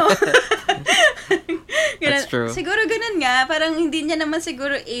amin, no? That's true. Siguro ganun nga, parang hindi niya naman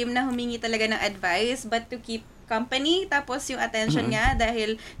siguro aim na humingi talaga ng advice, but to keep company, tapos yung attention niya,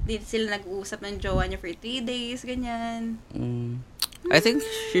 dahil di sila nag-uusap ng jowa niya for 3 days, ganyan. I think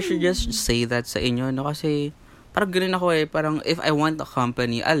she should just say that sa inyo, no? Kasi parang ganun ako eh. Parang if I want a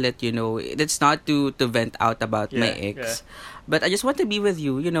company, I'll let you know. It's not to vent out about my ex. But I just want to be with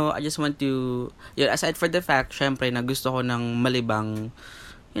you, I just want to, aside for the fact, syempre, na gusto ko ng malibang,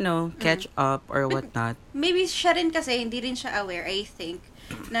 catch up or whatnot. Maybe siya rin kasi, hindi rin siya aware, I think,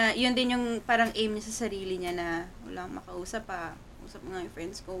 na yun din yung parang aim niya sa sarili niya na walang makausap pa. Usap mga yung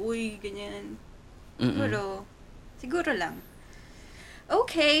friends ko, uy, ganyan. Siguro lang.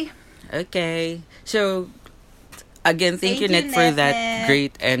 Okay. So, again, thank you, Net, for that Net.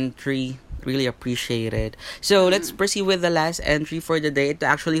 great entry. Really appreciate it. So, let's proceed with the last entry for the day. Ito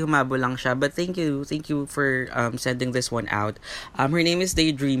actually humabo lang siya. But thank you for sending this one out. Her name is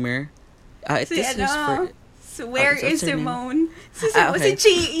Daydreamer. Where is what's her name? Simone? Okay. Si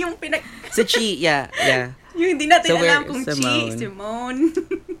Chi, yung Si Chi, yeah. yung hindi natin So, where alam is kung Simone? Simone.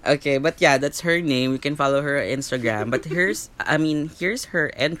 Okay, but yeah, that's her name. You can follow her on Instagram. But here's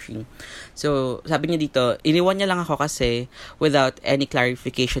her entry. So, sabi niya dito, iniwan niya lang ako kasi without any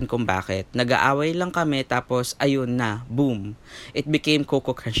clarification kung bakit. Nag-aaway lang kami, tapos ayun na, boom. It became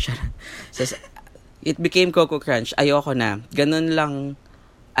Coco Crunch. It became Coco Crunch. Ayoko na. Ganun lang.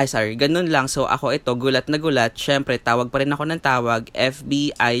 So, ako ito, gulat na gulat. Syempre, tawag pa rin ako ng tawag.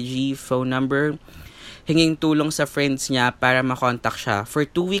 FB, IG, phone number. hinging tulong sa friends niya para makontak siya. For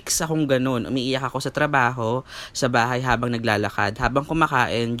 2 weeks akong ganun. Umiiyak ako sa trabaho, sa bahay habang naglalakad. Habang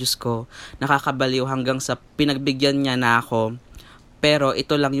kumakain, Diyos ko, nakakabaliw hanggang sa pinagbigyan niya na ako. Pero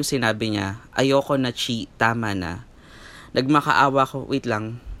ito lang yung sinabi niya, ayoko na, Chi, tama na. Nagmakaawa ko, wait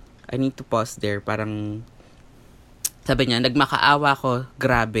lang, I need to pause there, parang, sabi niya, nagmakaawa ko,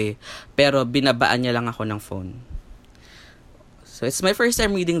 grabe, pero binabaan niya lang ako ng phone. So, it's my first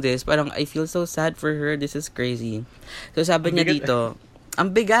time reading this. Parang, I feel so sad for her. This is crazy. So, sabi niya dito, ang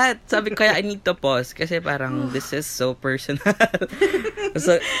bigat. Sabi ko, kaya I need to pause. Kasi parang, this is so personal.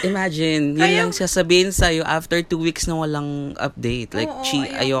 So, imagine, yun lang siya sabihin sa'yo after 2 weeks na walang update. Like, Chi,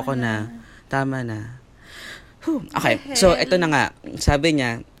 ayoko na. Tama na. Whew. Okay, so, ito na nga. Sabi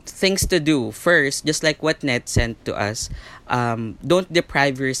niya, things to do. First, just like what Ned sent to us, don't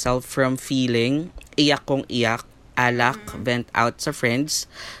deprive yourself from feeling. Iyak kong iyak. Alak, vent out sa friends.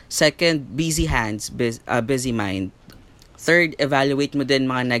 Second, busy hands, busy mind. Third, evaluate mo din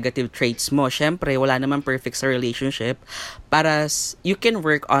mga negative traits mo. Syempre, wala naman perfect sa relationship. Para you can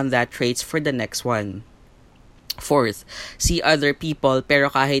work on that traits for the next one. Fourth, see other people pero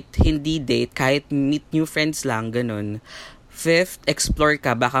kahit hindi date, kahit meet new friends lang, ganun. Fifth, explore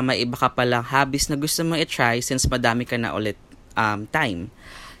ka. Baka may iba ka palang hobbies na gusto mo i-try since madami ka na ulit time.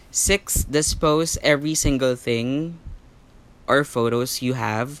 6, dispose every single thing or photos you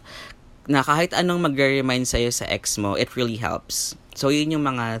have na kahit anong mag-remind sa'yo sa ex mo, it really helps. So, yun yung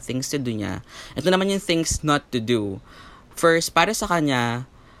mga things to do niya. Ito naman yung things not to do. First, para sa kanya,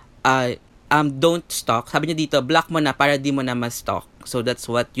 don't stalk. Sabi niya dito, block mo na para di mo na ma-stalk. So, that's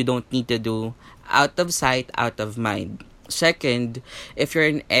what you don't need to do. Out of sight, out of mind. Second, if you're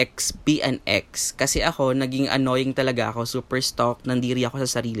an ex, be an ex. Kasi ako, naging annoying talaga ako. Super stalk, nandiri ako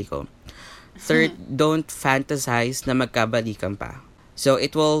sa sarili ko. Third, don't fantasize na magkabalikan pa. So,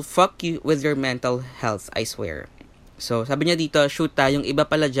 it will fuck you with your mental health, I swear. So, sabi niya dito, shoot yung iba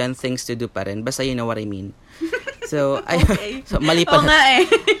pala dyan, things to do pa rin. Basta you know what I mean. So, okay. So mali pala. Oo nga eh.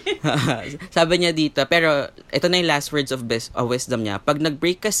 Sabi niya dito, pero ito na yung last words of wisdom niya. Pag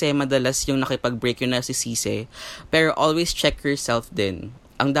nag-break kasi, madalas yung nakipag-break yung nasisisi. Pero always check yourself din.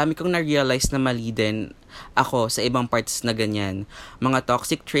 Ang dami kong na-realize na mali din ako sa ibang parts na ganyan. Mga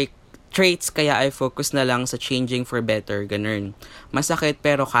toxic traits, kaya I focus na lang sa changing for better, ganun. Masakit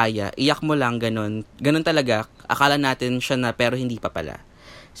pero kaya. Iyak mo lang, ganun. Ganun talaga. Akala natin siya na pero hindi pa pala.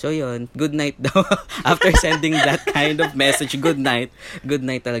 So, yun. Good night daw. After sending that kind of message, good night. Good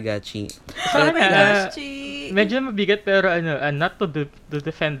night talaga, Chi. Oh my gosh, Chi. Medyo mabigat pero not to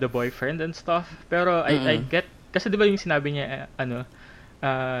defend the boyfriend and stuff. Pero I get, kasi diba yung sinabi niya,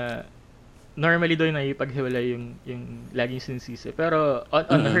 normally doon nakipaghiwalay yung laging sinisisi. Pero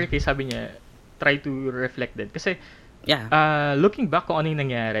on her case, sabi niya, try to reflect din. Kasi, looking back kung ano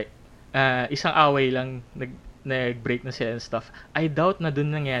yung nangyari, isang away lang, nag-break na sila and stuff. I doubt na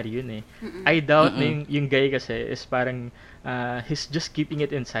dun nangyari yun eh. I doubt na yung guy kasi is parang he's just keeping it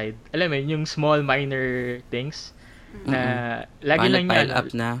inside. Alam mo, yung small minor things na lagi lang niya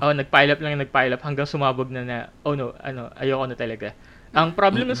nagpile up hanggang sumabog na oh no, ayoko na talaga. Ang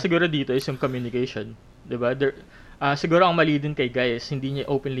problem na siguro dito is yung communication. 'Di ba? Siguro ang mali din kay guys, hindi niya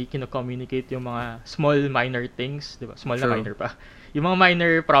openly kino-communicate yung mga small minor things, 'di ba? Small na minor pa. Yung mga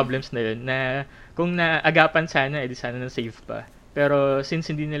minor problems na yun na kung naagapan sana, edi sana na safe pa. Pero since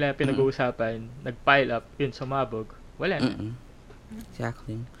hindi nila pinag-uusapan, nag-pile up, yun, sumabog, wala na.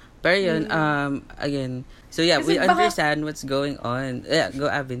 Exactly. Pero yun, again, so yeah, kasi we understand what's going on. Yeah,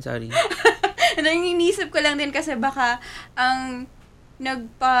 go Avin, sorry. Inisip ko lang din kasi baka ang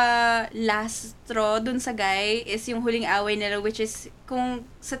nagpa-last straw dun sa guy is yung huling away nila, which is kung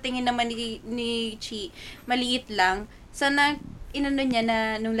sa tingin naman ni Chi, maliit lang, sana inano niya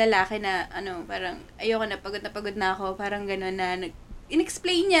na nung lalaki na parang ayoko na pagod na ako, parang gano'n na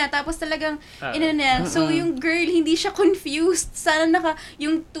in-explain niya tapos talagang niya. So yung girl hindi siya confused. Sana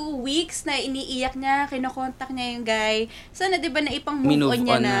yung 2 weeks na iniiyak niya, kino-contact niya yung guy. Sana 'di ba na ipang-move on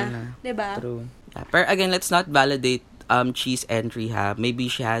niya na, 'di ba? True. Yeah, pero again, let's not validate Chi's entry ha.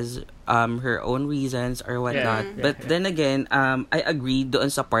 Maybe she has her own reasons or whatnot. But then again, I agree doon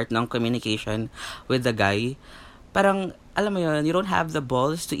sa part ng communication with the guy. Parang alam mo yun, you don't have the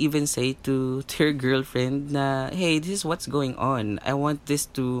balls to even say to your girlfriend na, hey, this is what's going on. I want this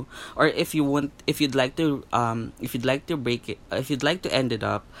to, or if you'd like to break it, if you'd like to end it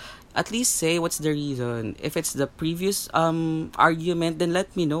up, at least say what's the reason. If it's the previous argument, then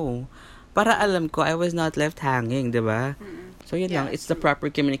let me know. Para alam ko, I was not left hanging, diba? So yun lang, it's the proper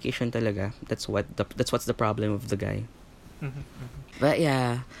communication talaga. That's what's the problem of the guy. But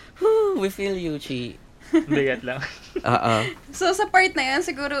yeah, we feel you, Chi. Bigat lang. So, sa part na yan,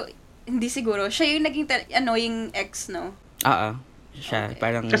 siguro, Hindi siguro. Siya yung naging annoying ex, no? Siya, Okay.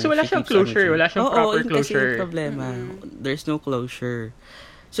 parang... Kasi wala she siyang keeps on closure, it. wala siyang Oo, proper yun kasi closure. yung problema. There's no closure.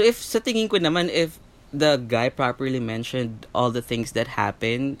 So if, sa tingin ko naman, if the guy properly mentioned all the things that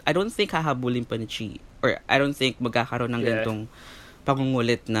happened, I don't think hahabulin pa ni Chi. Or I don't think magkakaroon ng Yeah. ganitong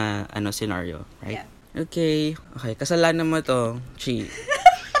pangungulit na scenario. Right? Yeah. Okay, kasalanan mo to, Chi.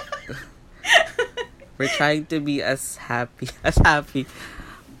 We're trying to be as happy.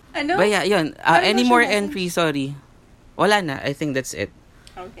 Ano? But yeah, yun. Ano Any ba more siya entries? Sorry. Wala na. I think that's it.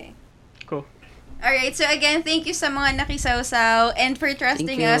 Okay. Cool. Alright, so again, thank you sa mga nakisawsaw and for trusting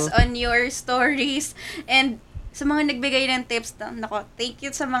Thank you. us on your stories and sa mga nagbigay ng tips. Nako, thank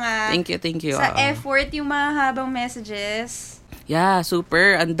you sa mga Thank you. sa Oo. effort yung mahabang messages. Yeah,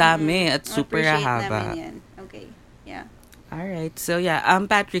 super. Ang dami. At super Appreciate haba. namin yan. Okay. Yeah. Alright. So yeah,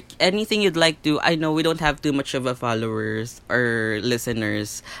 Patrick, anything you'd like to, I know we don't have too much of a followers or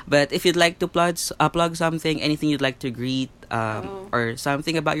listeners, but if you'd like to plug something, anything you'd like to greet, or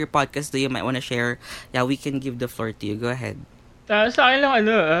something about your podcast that you might want to share, yeah, we can give the floor to you. Go ahead. Sa akin lang,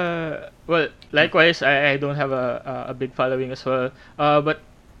 well, likewise, I don't have a big following as well. But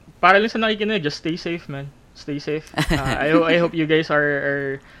para lang sa nakikinig, just stay safe, man. Stay safe. I hope you guys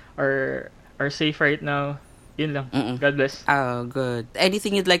are safe right now. Yun lang. God bless. Oh, good.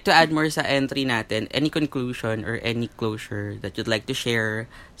 Anything you'd like to add more sa entry natin? Any conclusion or any closure that you'd like to share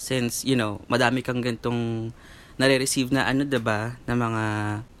since, madami kang gantong nare-receive na diba, na mga,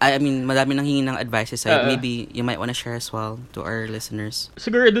 I mean, madami nang hingi ng advices sa'yo. Maybe you might wanna share as well to our listeners.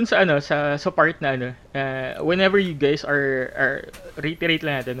 Siguro dun sa sa part na whenever you guys are reiterate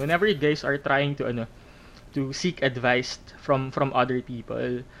lang natin, whenever you guys are trying to seek advice from other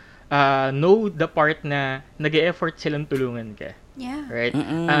people, know the part na nag-e-effort silang tulungan ka. Yeah. Right?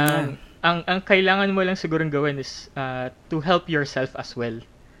 Ang kailangan mo lang sigurong gawin is to help yourself as well.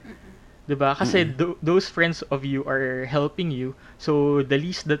 'Di ba? Kasi those friends of you are helping you, so the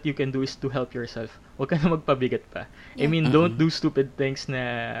least that you can do is to help yourself. Huwag ka na magpabigat pa. I mean, don't do stupid things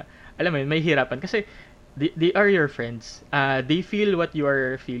na alam mo yun, may hirapan kasi they are your friends. They feel what you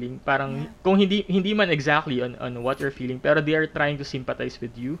are feeling. Parang kung hindi man exactly on what you're feeling, pero they are trying to sympathize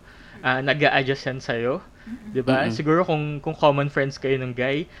with you. Nag-a-adjust yan sa'yo. 'Di ba? Siguro kung common friends kayo ng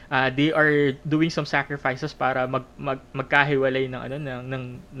guy, they are doing some sacrifices para magkahiwalay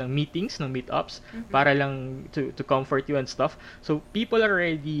ng meetings, ng meetups para lang to comfort you and stuff. So people are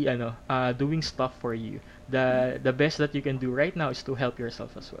already doing stuff for you. The best that you can do right now is to help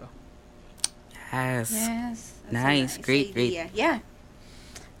yourself as well. Yes. That's Nice. a Great. idea. Yeah.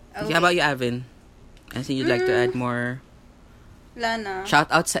 Okay, how about you, Avin? Anything you'd like to add more? Wala na.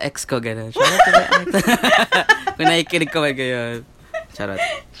 Shout out sa ex ko, gano'n. Shout out to my ex. Kung nakikinig ka man ngayon. Charot.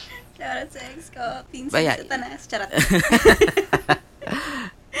 Shoutout sa ex ko. Pinsan But yeah. sa tanas. Charot.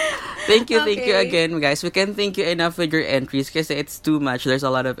 Thank you Okay. again, guys. We can't thank you enough with your entries kasi it's too much. There's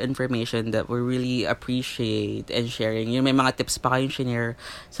a lot of information that we really appreciate and sharing. May mga tips pa kayong share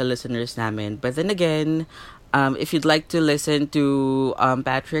sa listeners namin. But then again, if you'd like to listen to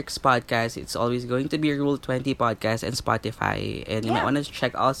Patrick's podcast, it's always going to be Rule 20 Podcast and Spotify. And you might want to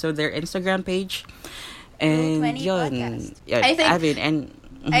check also their Instagram page. And Rule 20 yun. Podcast. Yeah, I think- Avin, and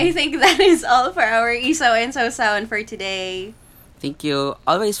I think that is all for our Isaw and Sound for today. thank you.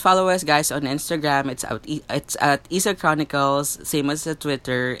 Always follow us, guys, on Instagram. It's at Isa Chronicles, same as the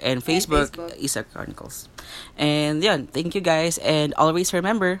Twitter and Facebook, Facebook. Isa Chronicles. And yun, thank you, guys, and always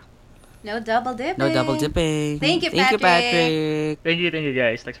remember, No double dipping. no double dipping. Thank you, Thank you, Patrick. Patrick. Thank you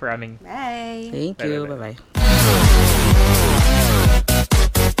guys. Thanks for coming. Bye. Thank Bye, you. bye, bye. Bye-bye.